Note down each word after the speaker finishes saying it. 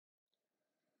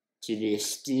to the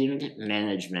esteemed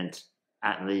management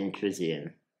at Lean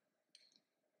Cuisine.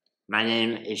 My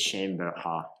name is Shane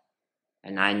Burcaw,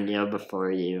 and I kneel before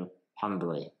you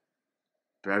humbly,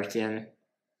 broken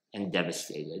and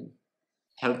devastated,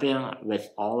 hoping with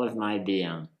all of my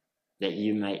being that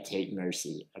you might take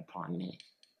mercy upon me.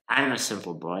 I am a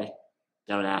simple boy,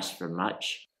 don't ask for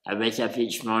much. I wake up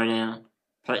each morning,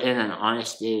 put in an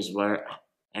honest day's work,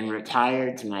 and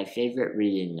retire to my favorite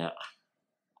reading nook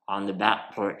on the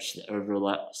back porch that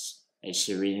overlooks a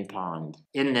serene pond.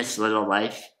 In this little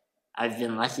life, I've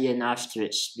been lucky enough to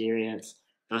experience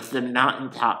both the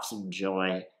mountaintops of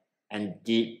joy and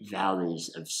deep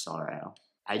valleys of sorrow.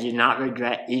 I do not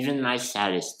regret even my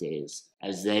saddest days,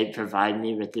 as they provide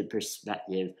me with the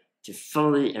perspective to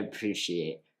fully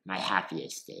appreciate my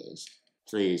happiest days.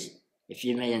 Please, if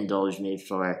you may indulge me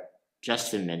for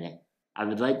just a minute, I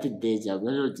would like to dig a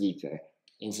little deeper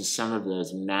into some of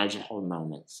those magical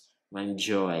moments when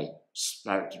joy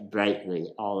sparked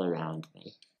brightly all around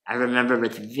me. I remember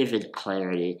with vivid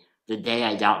clarity the day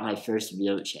I got my first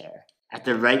wheelchair. At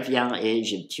the ripe young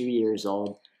age of 2 years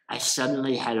old, I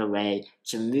suddenly had a way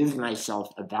to move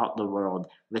myself about the world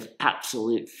with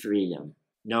absolute freedom.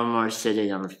 No more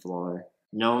sitting on the floor,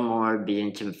 no more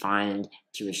being confined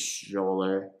to a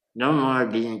stroller, no more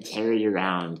being carried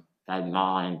around by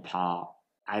Ma and Pa.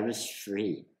 I was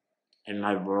free, and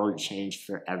my world changed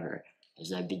forever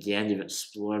as I began to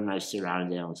explore my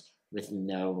surroundings with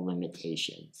no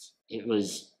limitations. It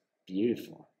was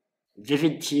beautiful.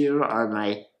 Vivid too are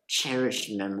my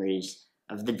cherished memories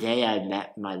of the day I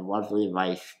met my lovely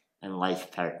wife and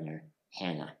life partner,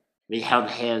 Hannah. We held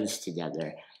hands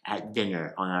together at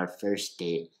dinner on our first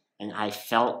date, and I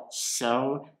felt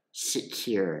so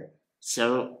secure,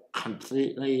 so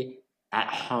completely at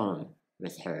home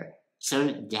with her,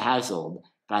 so dazzled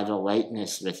by the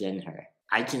lightness within her.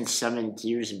 I can summon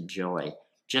tears of joy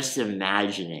just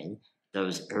imagining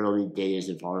those early days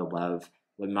of our love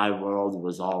when my world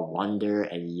was all wonder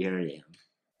and yearning.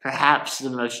 Perhaps the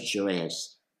most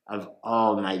joyous of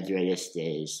all my greatest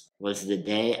days was the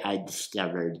day I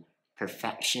discovered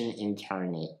perfection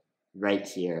incarnate right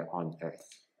here on earth.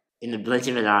 In the blink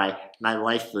of an eye, my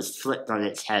life was flipped on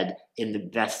its head in the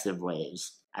best of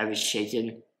ways. I was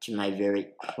shaken to my very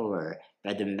core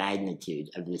by the magnitude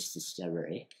of this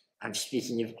discovery. I'm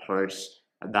speaking, of course,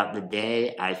 about the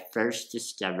day I first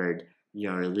discovered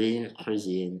your Lean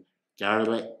Cuisine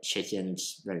garlic chicken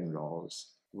spring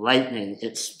rolls. Lightning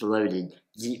exploded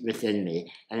deep within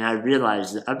me, and I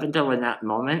realized that up until that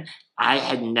moment, I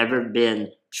had never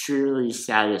been truly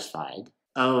satisfied.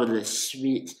 Oh, the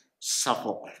sweet,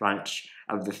 supple crunch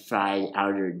of the fried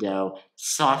outer dough,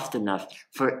 soft enough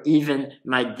for even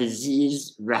my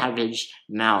disease-ravaged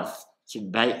mouth to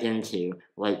bite into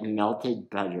like melted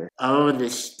butter. Oh, the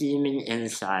steaming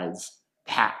insides,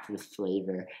 packed with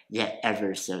flavor, yet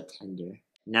ever so tender.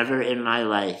 Never in my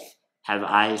life have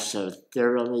I so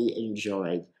thoroughly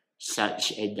enjoyed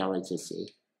such a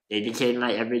delicacy. They became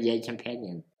my everyday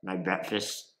companion, my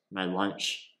breakfast, my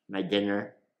lunch, my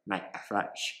dinner, my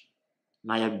crutch,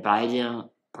 my abiding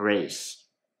grace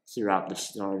throughout the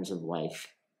storms of life.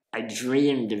 I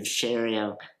dreamed of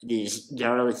sharing these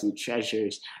garlicky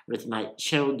treasures with my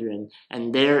children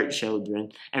and their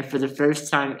children, and for the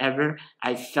first time ever,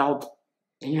 I felt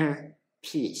inner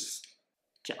peace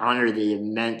to honor the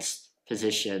immense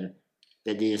position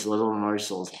that these little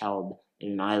morsels held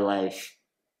in my life.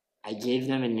 I gave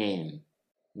them a name,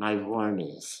 my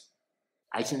warmies.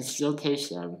 I can still taste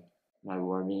them, my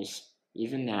warmies,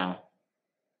 even now,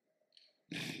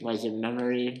 like a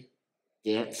memory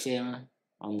dancing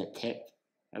on the tip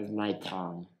of my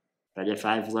tongue. But if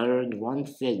I've learned one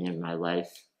thing in my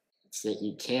life, it's that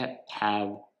you can't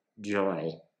have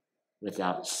joy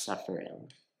without suffering.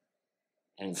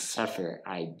 And suffer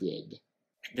I did.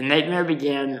 The nightmare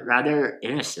began rather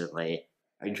innocently.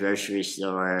 A grocery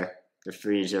store, the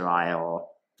freezer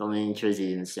aisle, the Lean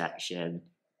Cuisine section,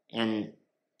 an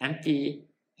empty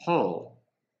hole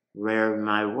where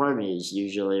my warmies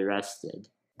usually rested.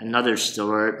 Another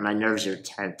store, my nerves are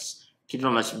tense.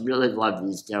 People must really love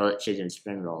these garlic chicken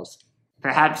spring rolls.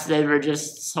 Perhaps they were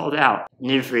just sold out.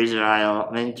 New freezer aisle,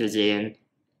 Lean Cuisine.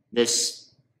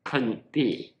 This couldn't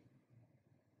be.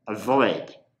 A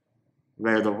void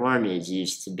where the warmies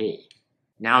used to be.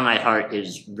 Now my heart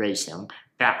is racing.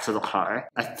 Back to the car.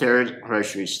 A third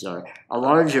grocery store, a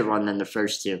larger one than the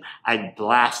first two. I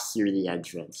blast through the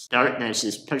entrance. Darkness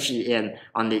is pushing in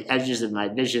on the edges of my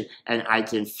vision, and I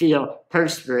can feel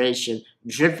perspiration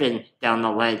dripping down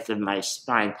the length of my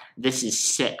spine. This is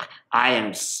sick. I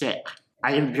am sick.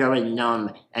 I am growing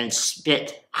numb and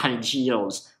spit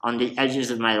congeals on the edges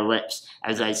of my lips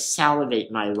as I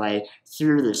salivate my way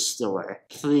through the store.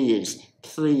 Please,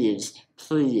 please,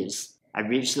 please. I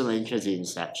reach the Lean Cuisine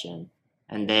section,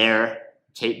 and there,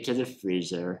 taped to the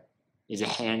freezer, is a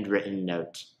handwritten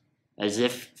note, as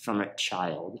if from a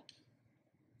child.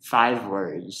 5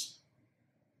 words.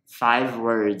 5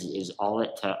 words is all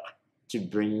it took to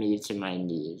bring me to my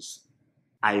knees.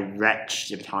 I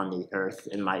retched upon the earth,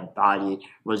 and my body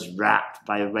was racked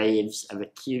by waves of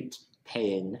acute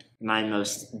pain. My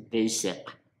most basic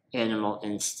animal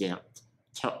instinct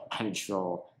took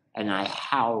control, and I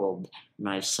howled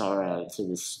my sorrow to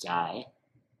the sky.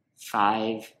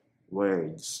 5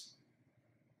 words.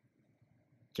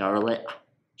 Garlic,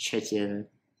 chicken,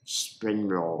 spring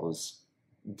rolls,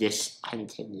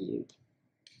 discontinued.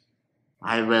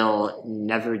 I will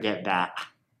never get back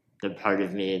the part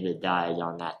of me that died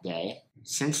on that day.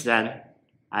 Since then,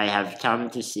 I have come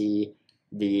to see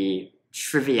the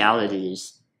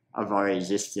trivialities of our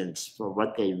existence for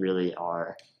what they really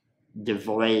are,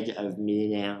 devoid of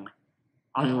meaning,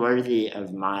 unworthy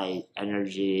of my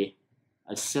energy,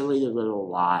 a silly little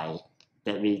lie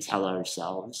that we tell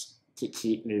ourselves to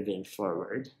keep moving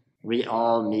forward. We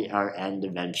all meet our end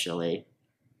eventually.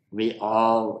 We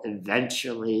all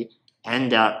eventually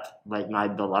end up like my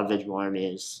beloved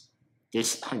wormies,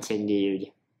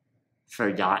 discontinued,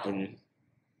 forgotten,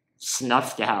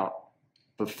 snuffed out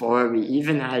before we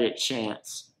even had a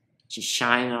chance to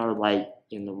shine our light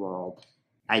in the world.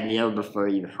 I kneel before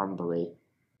you humbly.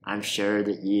 I'm sure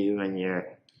that you and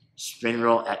your spring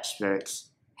roll experts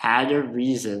had a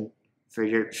reason for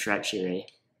your treachery.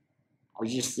 I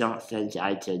just don't think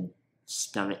I could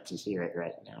stomach to hear it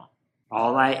right now.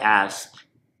 All I ask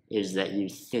is that you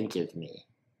think of me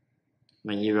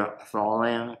when you are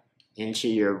falling into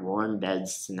your warm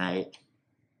beds tonight,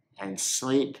 and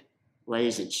sleep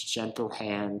lays its gentle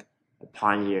hand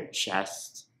upon your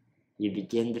chest. You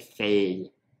begin to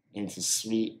fade into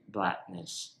sweet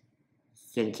blackness.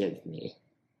 Think of me.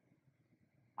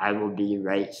 I will be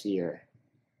right here,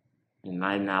 and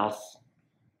my mouth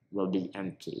will be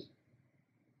empty.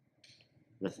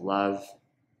 With love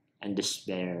and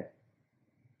despair,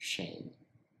 Shane.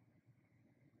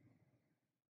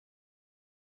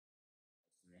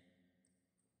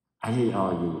 I need all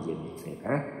of you to do me a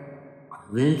favor.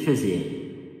 Lean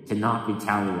Cuisine cannot be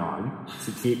counted on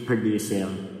to keep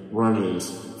producing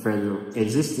wormies for the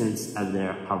existence of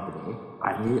their company.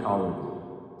 I need all of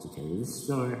you to go to the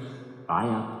store, buy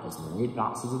up as many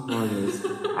boxes of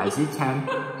wormies as you can.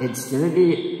 It's going to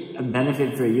be a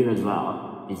benefit for you as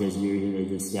well, because you're going to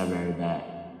discover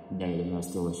that they're the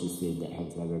most delicious food that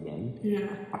has ever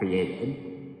been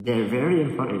created. They're very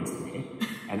important to me,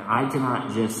 and I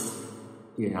cannot just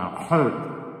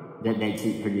hope that they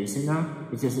keep producing them,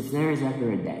 because if there is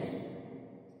ever a day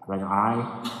when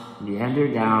I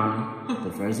meander down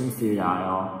the frozen food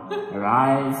aisle,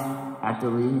 arrive at the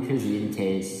Lean Cuisine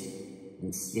taste,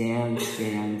 and scan,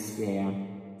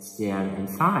 and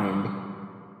find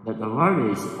that the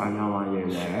wormies are no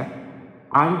longer there,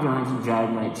 I'm going to drive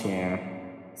my chair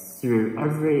through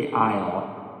every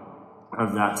aisle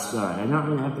of that store. I don't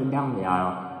mean up and down the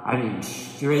aisle, I mean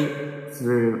straight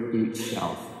through each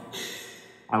shelf.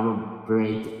 I will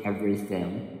break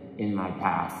everything in my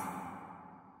path.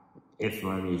 If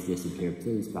wormies disappear,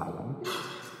 please buy them.